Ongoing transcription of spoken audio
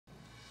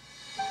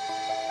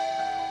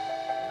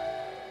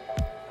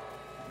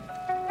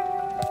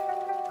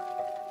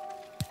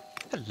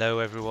Hello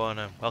everyone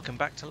and welcome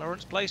back to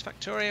Laurence Plays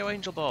Factorio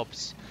Angel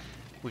Bobs.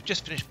 We've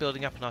just finished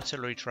building up an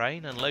artillery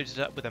train and loaded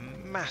it up with a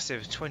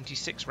massive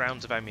 26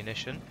 rounds of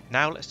ammunition.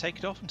 Now let's take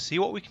it off and see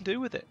what we can do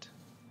with it.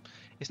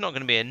 It's not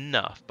going to be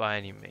enough by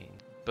any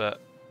means,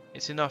 but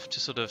it's enough to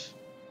sort of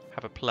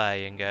have a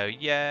play and go,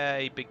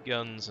 yay, big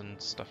guns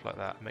and stuff like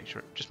that.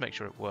 Just make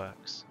sure it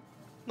works.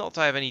 Not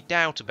that I have any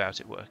doubt about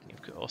it working,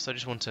 of course. I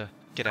just want to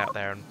get out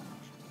there and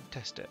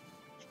test it.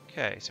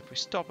 Okay, so if we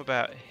stop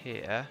about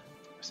here.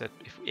 Said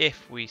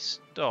if we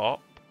stop,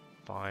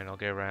 fine, I'll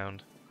go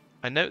around.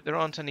 I note there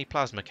aren't any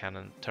plasma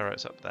cannon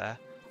turrets up there.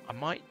 I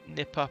might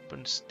nip up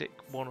and stick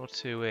one or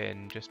two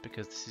in just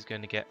because this is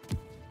going to get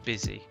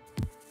busy.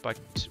 By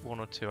one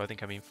or two, I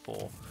think I mean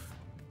four.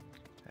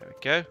 There we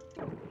go.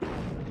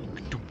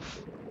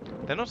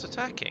 They're not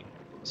attacking.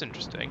 It's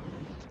interesting.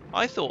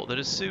 I thought that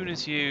as soon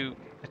as you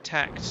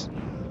attacked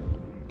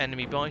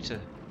enemy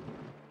biter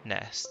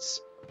nests,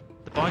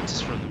 the biters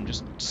from them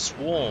just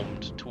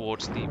swarmed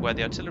towards where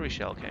the artillery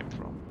shell came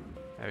from.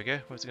 There we go.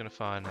 Where's it going to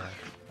fire now?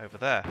 Over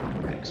there.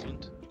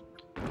 Excellent.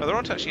 Well, there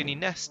aren't actually any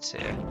nests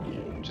here.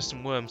 Just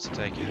some worms to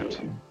take out.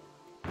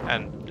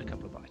 And a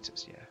couple of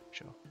biters, yeah,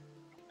 sure.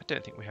 I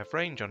don't think we have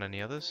range on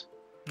any others.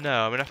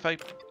 No, I mean,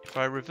 if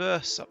I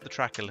reverse up the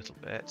track a little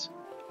bit,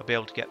 I'll be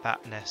able to get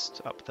that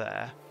nest up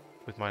there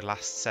with my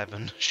last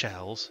 7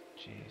 shells.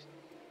 Jeez.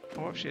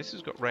 Oh, actually, this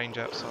has got range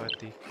outside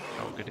the...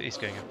 Oh, good, it is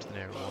going up to the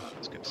nearer one.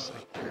 That's good to see.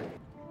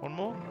 One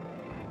more?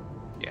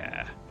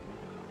 Yeah.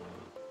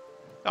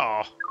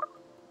 Oh,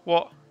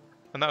 what?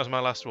 And that was my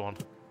last one.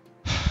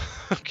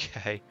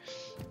 Okay.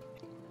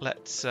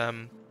 Let's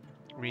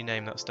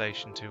rename that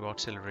station to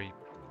artillery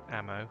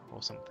ammo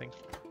or something.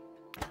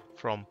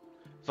 From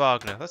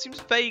Wagner. That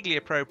seems vaguely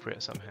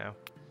appropriate somehow.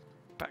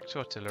 Back to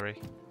artillery.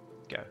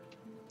 Go.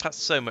 That's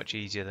so much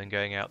easier than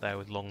going out there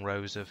with long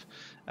rows of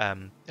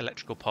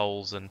electrical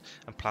poles and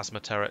plasma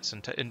turrets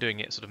and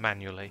doing it sort of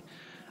manually.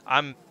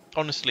 I'm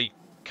honestly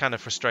kind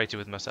of frustrated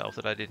with myself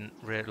that I didn't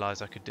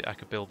realise I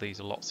could build these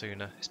a lot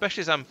sooner,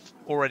 especially as I'm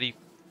already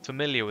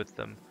familiar with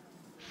them.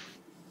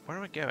 Where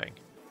am I going?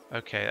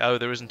 Okay, oh,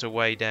 there isn't a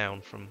way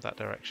down from that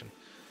direction.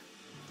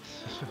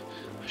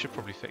 I should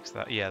probably fix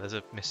that. Yeah, there's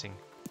a missing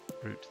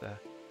route there.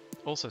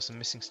 Also some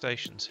missing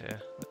stations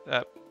here.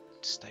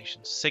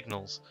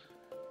 Signals.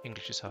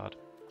 English is hard.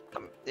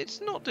 It's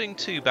not doing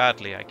too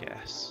badly, I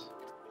guess.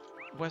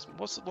 What's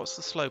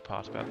the slow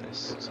part about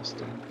this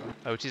system?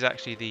 Oh, it is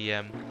actually the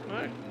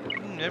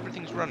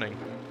everything's running.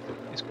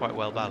 It's quite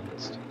well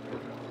balanced.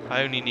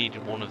 I only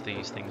needed one of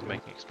these things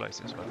making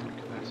explosives by the look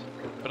of it.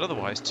 But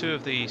otherwise, 2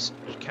 of these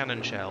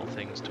cannon shell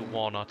things to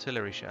 1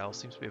 artillery shell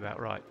seems to be about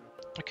right.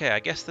 Okay, I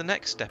guess the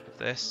next step of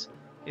this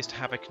is to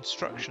have a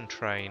construction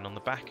train on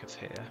the back of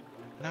here.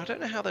 Now, I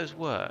don't know how those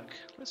work.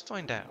 Let's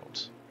find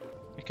out.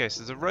 Okay, so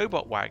there's a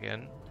robot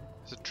wagon,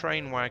 there's a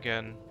train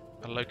wagon,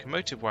 a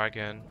locomotive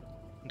wagon,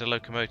 and a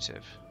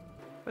locomotive.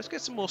 Let's get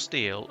some more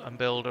steel and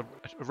build a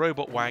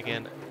robot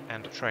wagon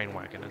and a train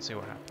wagon and see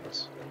what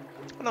happens.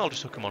 And I'll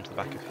just hook them onto the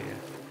back of here.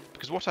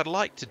 Because what I'd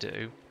like to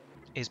do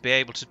is be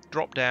able to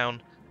drop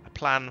down a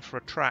plan for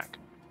a track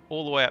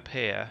all the way up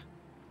here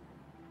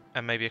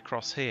and maybe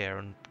across here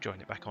and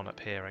join it back on up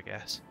here, I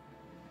guess.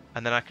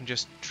 And then I can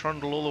just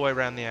trundle all the way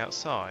around the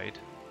outside,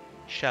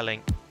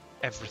 shelling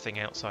everything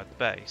outside the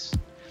base.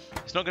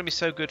 It's not going to be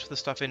so good for the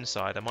stuff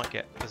inside.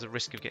 There's a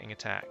risk of getting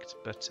attacked,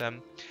 but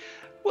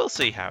we'll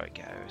see how it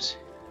goes.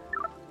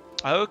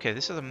 Oh, okay,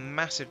 this has a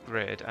massive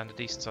grid and a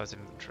decent sized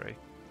inventory.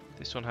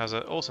 This one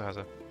also has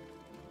a...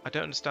 I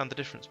don't understand the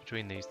difference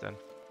between these then.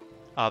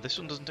 Ah, this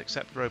one doesn't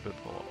accept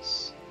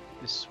roboports.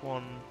 This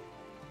one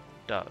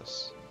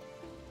does.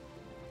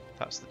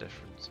 That's the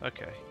difference.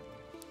 Okay.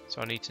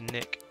 So I need to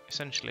nick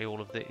essentially all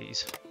of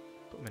these,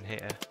 put them in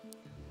here.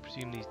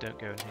 Presume these don't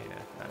go in here.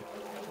 No,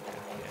 go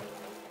here.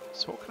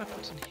 So what can I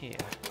put in here?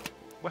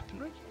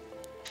 Weaponry?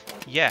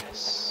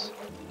 Yes.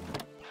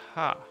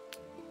 Ha.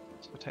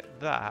 So I'll take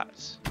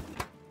that.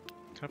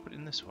 Can I put it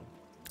in this one?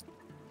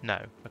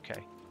 No. Okay.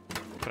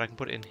 But I can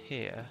put it in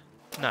here.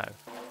 No.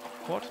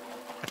 What?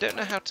 I don't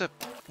know how to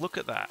look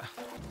at that.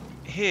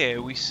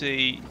 Here we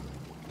see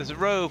there's a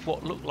row of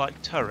what look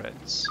like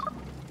turrets,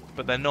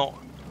 but they're not.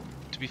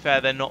 To be fair,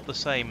 they're not the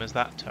same as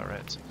that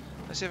turret.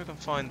 Let's see if I can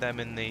find them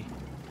in the...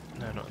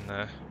 No, not in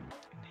there.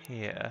 In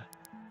here.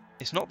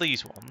 It's not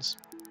these ones.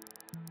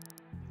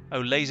 Oh,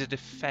 laser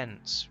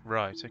defense.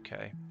 Right,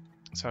 okay.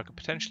 So I could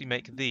potentially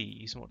make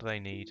these. What do they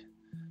need?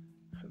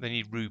 They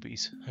need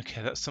rubies.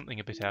 Okay, that's something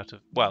a bit out of...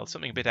 Well,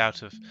 something a bit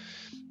out of...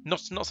 Not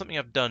something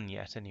I've done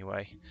yet,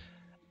 anyway.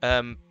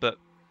 But,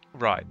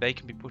 right, they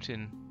can be put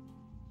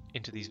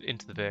into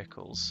the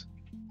vehicles.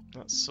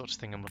 That's the sort of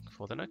thing I'm looking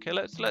for then. Okay,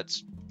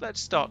 let's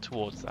start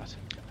towards that.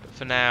 But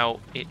for now,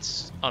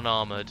 it's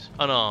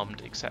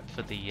unarmed except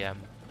for the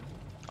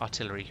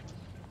artillery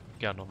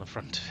gun on the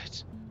front of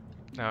it.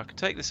 Now I can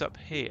take this up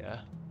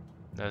here.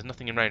 There's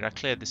nothing in range. I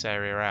cleared this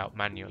area out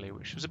manually,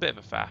 which was a bit of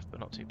a faff, but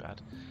not too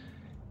bad.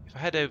 If I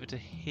head over to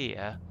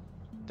here,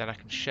 then I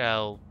can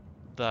shell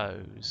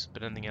those,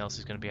 but anything else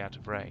is going to be out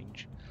of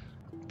range.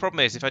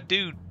 Problem is, if I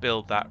do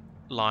build that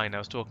line I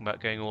was talking about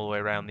going all the way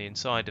around the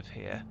inside of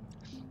here,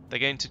 they're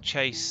going to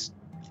chase,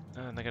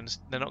 and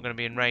they're not going to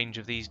be in range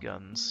of these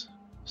guns.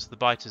 So the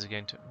biters are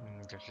going to...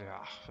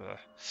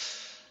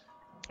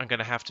 I'm going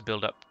to have to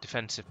build up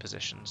defensive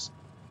positions.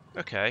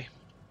 Okay,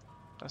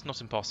 that's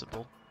not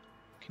impossible.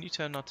 Can you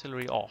turn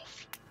artillery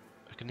off?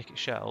 I can nick its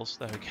shells.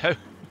 There we go.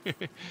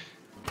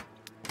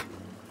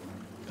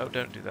 Oh,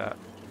 don't do that.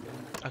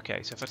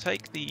 Okay, so if I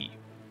take the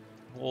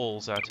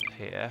walls out of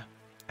here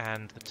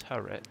and the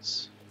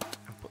turrets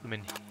and put them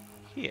in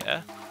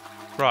here,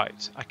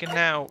 right, I can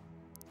now...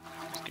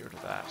 Let's get rid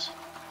of that.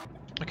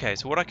 Okay,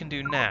 so what I can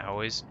do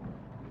now is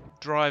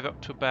drive up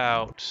to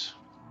about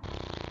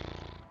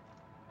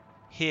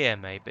here,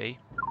 maybe.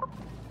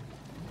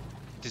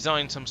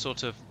 Design some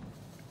sort of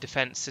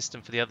defense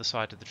system for the other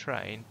side of the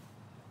train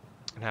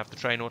and have the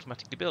train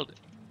automatically build it.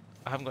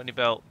 I haven't got any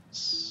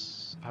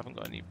belts. I've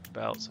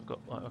got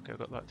okay, I've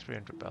got like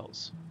 300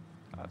 belts.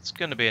 That's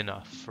going to be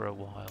enough for a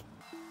while.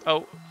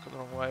 Oh, got the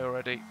wrong way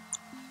already.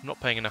 I'm not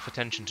paying enough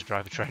attention to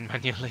drive a train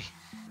manually.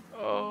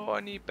 Oh, I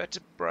need better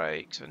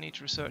brakes. I need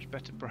to research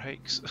better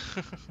brakes.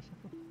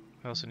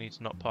 I also need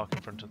to not park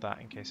in front of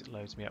that in case it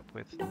loads me up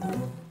with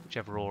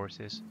whichever ore it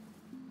is.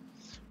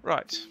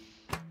 Right,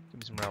 give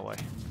me some railway.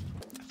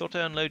 I thought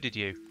I unloaded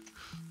you.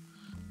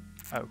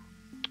 Oh,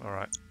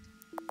 alright.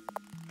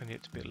 I need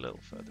it to be a little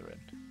further in.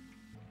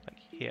 Like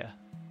here.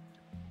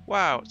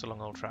 Wow, it's a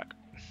long old track.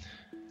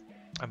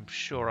 I'm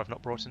sure I've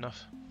not brought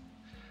enough.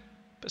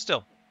 But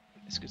still,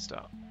 it's a good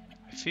start.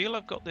 I feel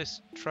I've got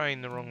this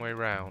train the wrong way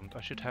round.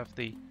 I should have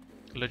the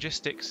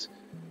logistics,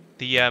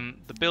 the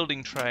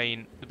building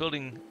train, the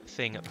building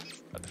thing at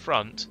the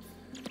front.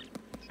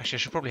 Actually, I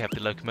should probably have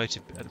the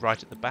locomotive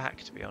right at the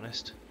back, to be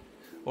honest.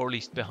 Or at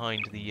least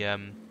behind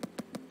the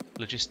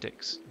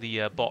logistics,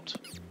 the bot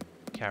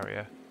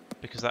carrier,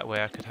 because that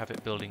way I could have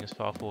it building as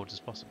far forward as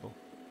possible.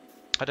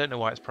 I don't know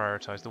why it's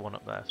prioritised the one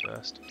up there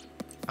first.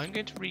 I'm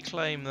going to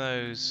reclaim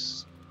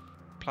those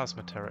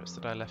plasma turrets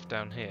that I left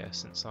down here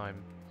since I'm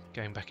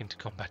going back into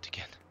combat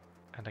again.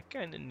 And I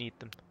kind of need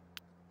them.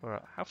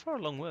 Alright, how far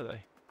along were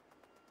they?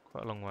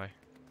 Quite a long way.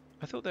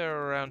 I thought they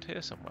were around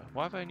here somewhere.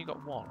 Why have I only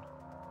got one?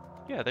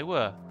 Yeah, they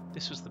were.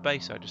 This was the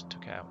base I just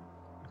took out.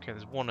 Okay,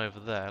 there's one over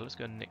there. Let's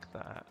go and nick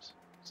that.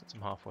 Since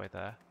I'm halfway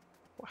there.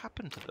 What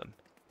happened to them?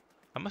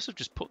 I must have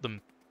just put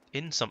them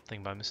in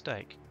something by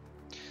mistake.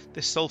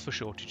 This sulfur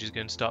shortage is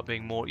going to start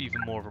being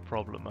even more of a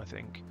problem, I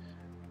think.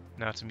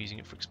 Now that I'm using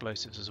it for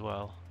explosives as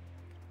well.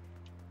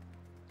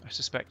 I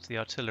suspect the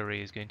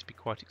artillery is going to be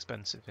quite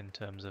expensive in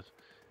terms of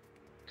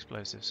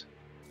explosives.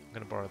 I'm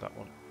going to borrow that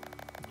one.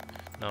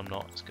 No, I'm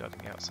not. It's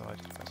guarding outside.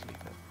 Let's leave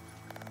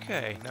it.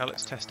 Okay, now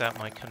let's test out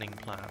my cunning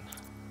plan.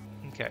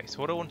 Okay, so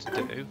what I want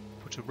to do,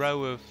 put a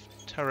row of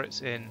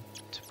turrets in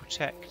to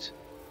protect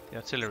the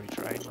artillery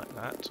train, like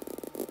that.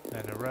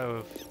 Then a row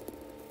of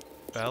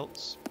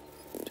belts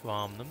to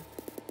arm them.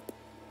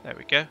 There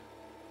we go.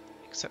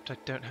 Except I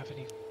don't have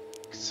any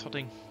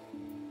sodding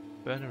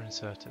burner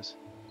inserters,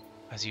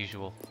 as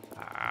usual.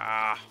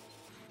 Ah.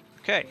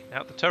 Okay, now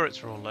that the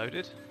turrets are all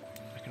loaded,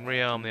 I can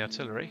rearm the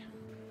artillery.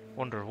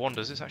 Wonder of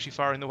wonders, it's actually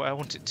firing the way I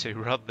want it to,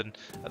 rather than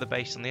at the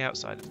base on the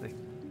outside of the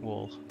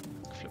wall.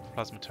 Flip the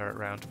plasma turret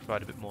around to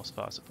provide a bit more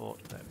fire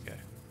support. There we go.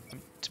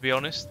 To be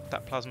honest,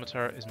 that plasma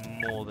turret is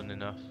more than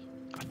enough.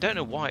 I don't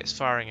know why it's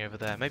firing over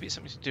there. Maybe it's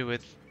something to do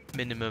with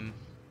minimum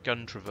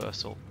gun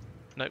traversal.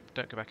 Nope,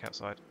 don't go back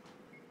outside.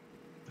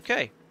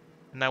 Okay,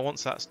 now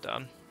once that's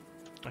done,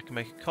 I can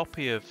make a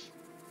copy of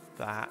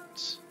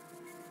that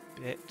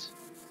bit.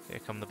 Here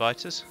come the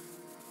biters.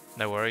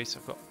 No worries,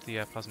 I've got the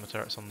plasma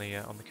turrets on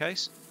the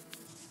case.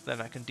 Then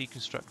I can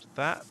deconstruct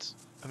that.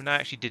 I mean, I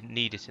actually didn't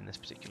need it in this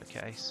particular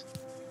case.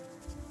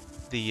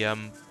 The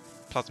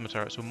plasma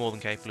turrets were more than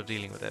capable of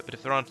dealing with it, but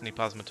if there aren't any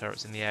plasma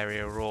turrets in the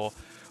area, or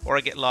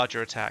I get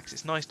larger attacks,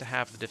 it's nice to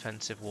have the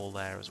defensive wall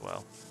there as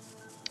well.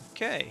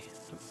 Okay,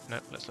 no,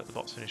 let's let the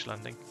bots finish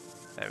landing.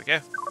 There we go.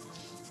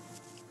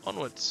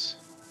 Onwards.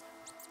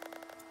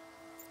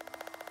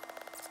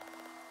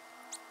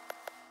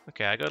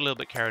 Okay, I got a little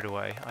bit carried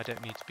away. I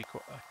don't need to be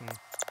quite... I can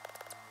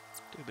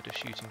do a bit of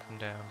shooting from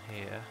down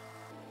here.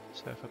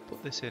 So if I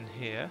put this in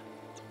here,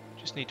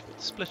 just need to put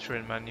the splitter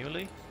in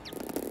manually.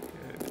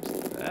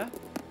 Goes there.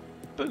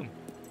 Boom!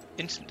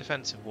 Instant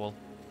defensive wall.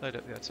 Load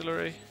up the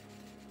artillery.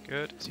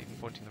 Good, it's even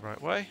pointing the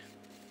right way.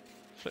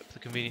 Flip the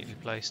conveniently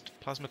placed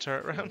plasma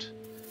turret round.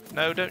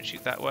 No, don't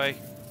shoot that way.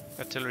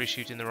 Artillery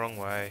shooting the wrong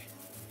way.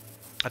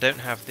 I don't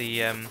have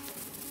the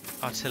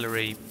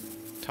artillery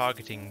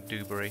targeting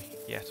doobery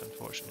yet,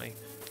 unfortunately,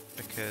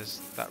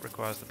 because that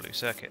requires the blue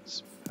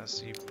circuits,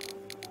 as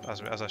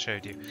I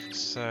showed you.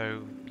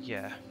 So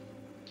yeah,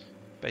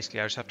 basically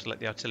I just have to let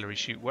the artillery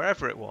shoot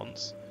wherever it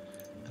wants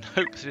and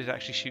hope that it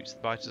actually shoots the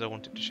biters I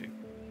want it to shoot,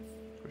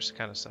 which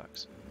kind of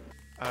sucks.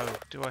 Oh,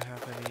 do I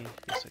have any?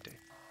 Yes, I do.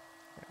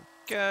 There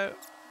we go.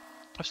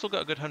 I've still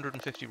got a good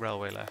 150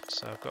 railway left,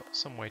 so I've got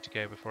some way to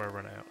go before I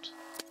run out.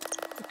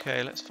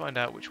 Okay, let's find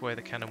out which way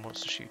the cannon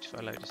wants to shoot if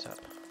I load it up.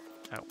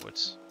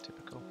 Outwards,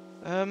 typical.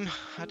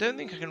 I don't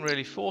think I can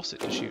really force it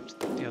to shoot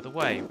the other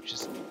way, which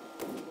is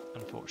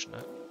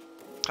unfortunate.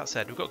 That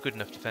said, we've got good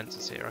enough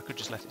defences here. I could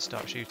just let it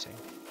start shooting.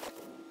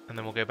 And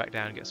then we'll go back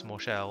down and get some more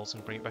shells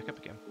and bring it back up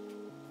again.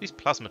 These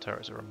plasma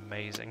turrets are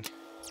amazing.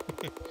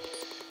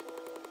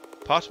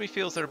 Part of me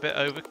feels they're a bit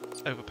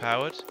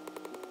overpowered,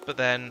 but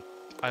then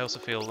I also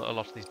feel that a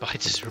lot of these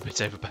biters are a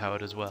bit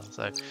overpowered as well,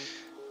 so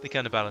they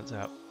kind of balance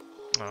out.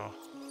 Oh,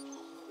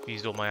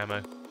 used all my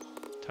ammo.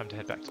 Time to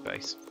head back to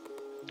base.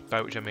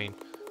 By which I mean,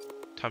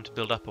 time to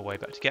build up a way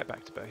back to get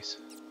back to base.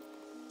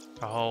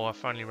 Oh, I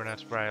finally run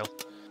out of rail.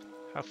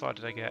 How far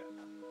did I get?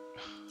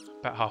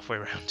 About halfway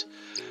around.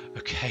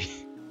 Okay.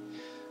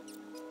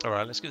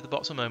 Alright, let's give the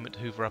bots a moment to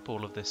hoover up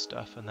all of this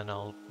stuff, and then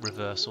I'll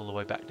reverse all the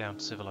way back down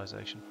to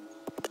civilization.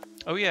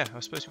 Oh yeah, I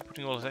was supposed to be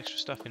putting all this extra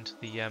stuff into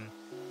the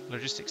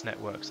logistics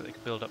network so they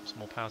could build up some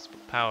more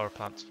power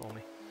plants for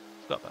me.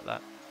 Forgot about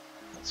that.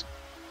 Let's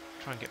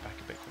try and get back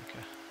a bit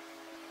quicker.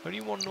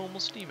 Only one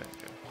normal steam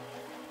engine.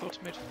 Thought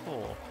I made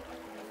 4.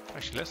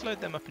 Actually, let's load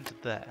them up into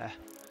there.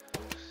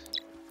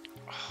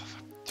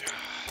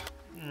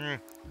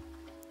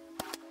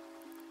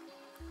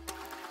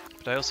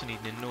 But I also need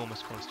an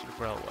enormous quantity of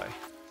railway.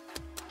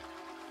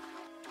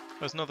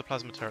 There's another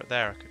plasma turret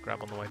there I could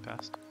grab on the way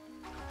past.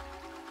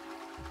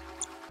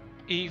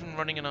 Even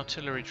running an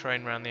artillery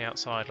train around the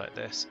outside like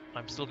this,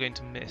 I'm still going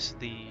to miss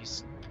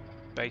these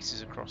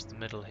bases across the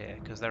middle here,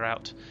 because they're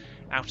out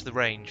of the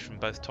range from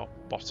both top,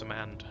 bottom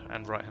and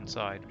right hand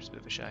side, which is a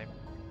bit of a shame.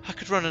 I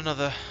could run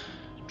another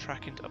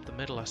track up the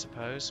middle, I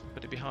suppose, but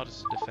it'd be harder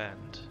to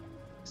defend.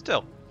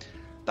 Still,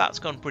 that's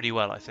gone pretty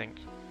well, I think.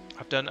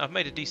 I've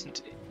made a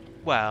decent,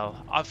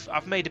 well,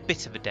 I've made a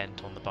bit of a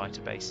dent on the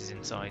biter bases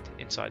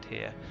inside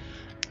here.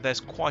 There's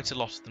quite a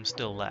lot of them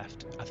still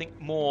left. I think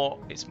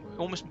it's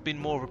almost been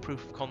more of a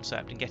proof of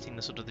concept in getting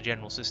the sort of the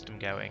general system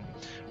going,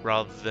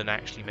 rather than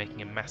actually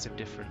making a massive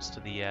difference to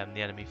the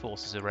enemy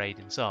forces arrayed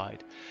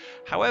inside.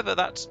 However,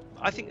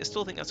 I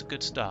still think that's a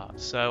good start.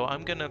 So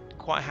I'm going to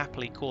quite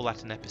happily call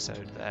that an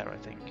episode there. I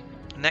think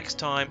next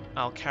time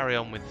I'll carry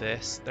on with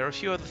this. There are a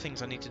few other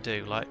things I need to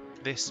do, like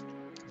this.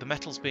 The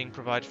metals being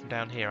provided from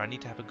down here, I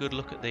need to have a good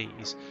look at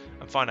these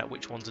and find out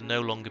which ones are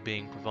no longer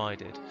being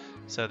provided.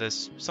 So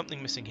there's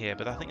something missing here,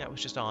 but I think that was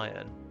just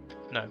iron.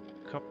 No,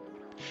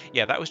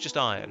 yeah, that was just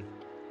iron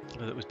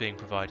that was being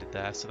provided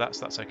there. So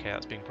that's okay.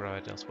 That's being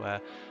provided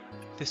elsewhere.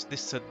 This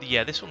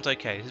one's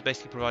okay. This is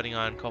basically providing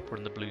iron, copper,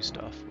 and the blue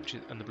stuff,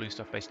 and the blue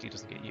stuff basically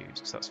doesn't get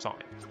used, so that's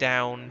fine.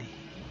 Down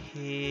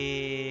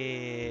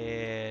here,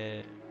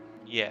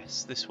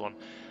 yes, this one.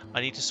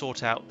 I need to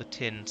sort out the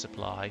tin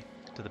supply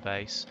to the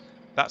base.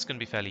 That's going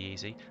to be fairly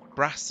easy.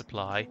 Brass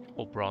supply,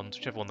 or bronze,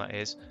 whichever one that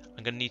is,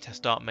 I'm going to need to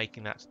start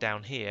making that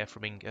down here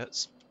from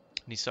ingots.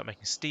 I need to start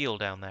making steel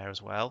down there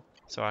as well,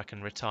 so I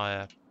can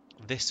retire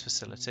this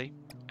facility.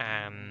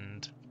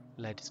 And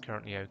lead is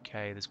currently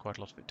okay. There's quite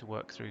a lot of it to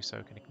work through, so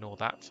I can ignore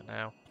that for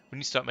now. We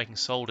need to start making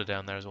solder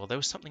down there as well. There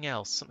was something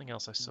else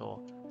I saw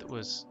that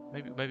was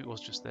maybe it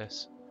was just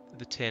this,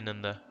 the tin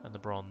and the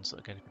bronze that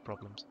are going to be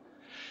problems.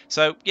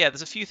 So yeah,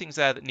 there's a few things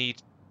there that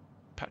need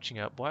patching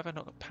up. Why have I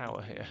not got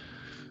power here?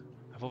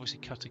 I've obviously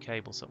cut a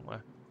cable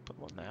somewhere. Put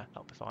one there.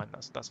 That'll be fine.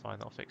 That's fine.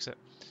 That'll fix it.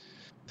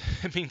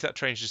 It means that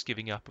train's just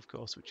giving up, of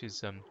course, which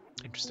is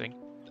interesting.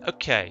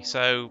 Okay,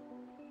 so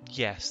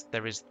yes,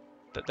 there is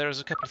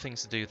a couple of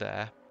things to do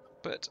there,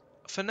 but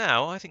for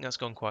now, I think that's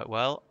gone quite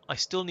well. I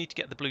still need to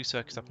get the blue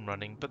circuit up and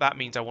running, but that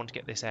means I want to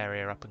get this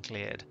area up and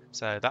cleared.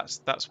 So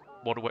that's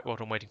what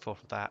I'm waiting for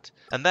that.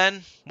 And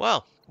then,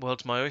 well,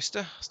 world's my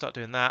oyster. Start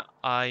doing that.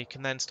 I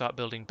can then start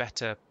building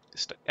better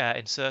stack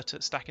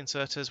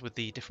inserters with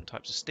the different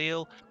types of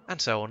steel,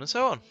 and so on and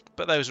so on.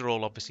 But those are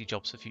all obviously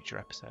jobs for future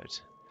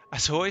episodes.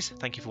 As always,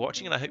 thank you for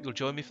watching, and I hope you'll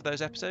join me for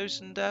those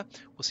episodes, and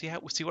we'll see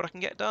what I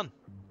can get done.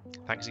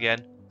 Thanks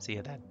again. See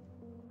you then.